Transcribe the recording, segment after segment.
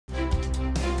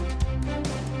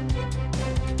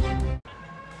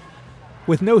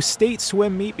With no state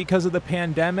swim meet because of the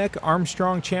pandemic,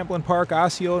 Armstrong, Champlin Park,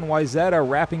 Osseo, and Wayzata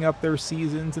wrapping up their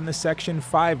seasons in the Section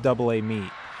 5 AA meet.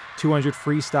 200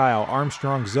 freestyle,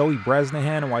 Armstrong Zoe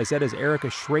Bresnahan and Wayzata's Erica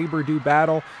Schraber do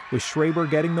battle, with Schraber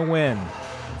getting the win.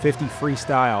 50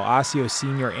 freestyle, Osseo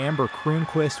senior Amber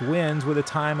Croonquist wins with a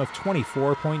time of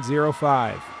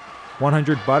 24.05.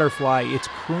 100 butterfly, it's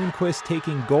Croonquist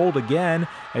taking gold again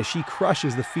as she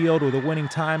crushes the field with a winning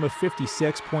time of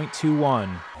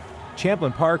 56.21.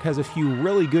 Champlin Park has a few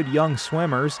really good young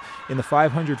swimmers. In the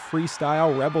 500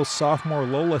 freestyle, Rebels sophomore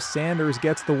Lola Sanders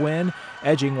gets the win,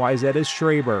 edging Wayzata's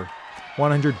Schraber.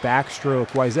 100 backstroke,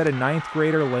 Wayzata 9th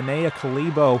grader Linnea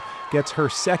Kalibo gets her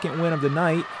second win of the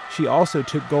night. She also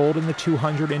took gold in the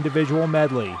 200 individual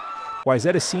medley.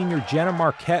 Wayzata senior Jenna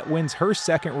Marquette wins her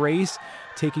second race,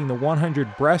 taking the 100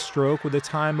 breaststroke with a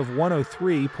time of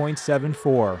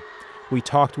 103.74. We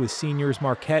talked with seniors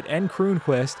Marquette and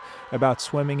Croonquist about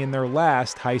swimming in their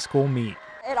last high school meet.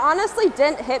 It honestly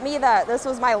didn't hit me that this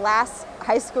was my last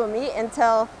high school meet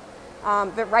until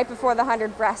right before the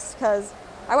 100 breast, because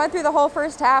I went through the whole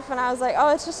first half and I was like,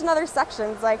 oh, it's just another section.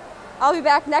 It's like, I'll be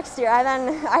back next year. And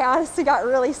then I honestly got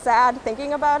really sad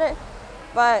thinking about it.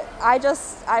 But I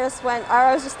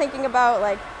was just thinking about,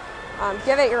 like,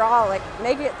 give it your all, like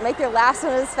make your last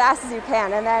one as fast as you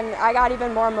can. And then I got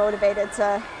even more motivated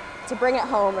to bring it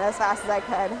home as fast as I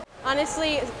could.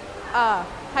 Honestly,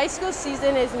 high school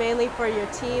season is mainly for your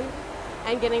team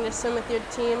and getting to swim with your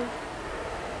team.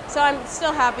 So I'm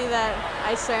still happy that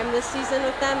I swam this season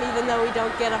with them, even though we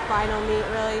don't get a final meet,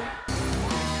 really.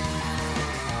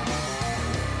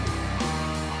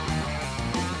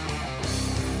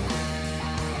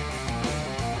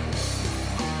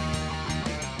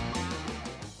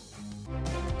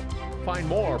 Find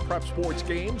more prep sports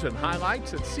games and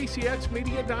highlights at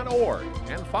ccxmedia.org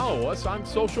and follow us on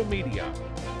social media.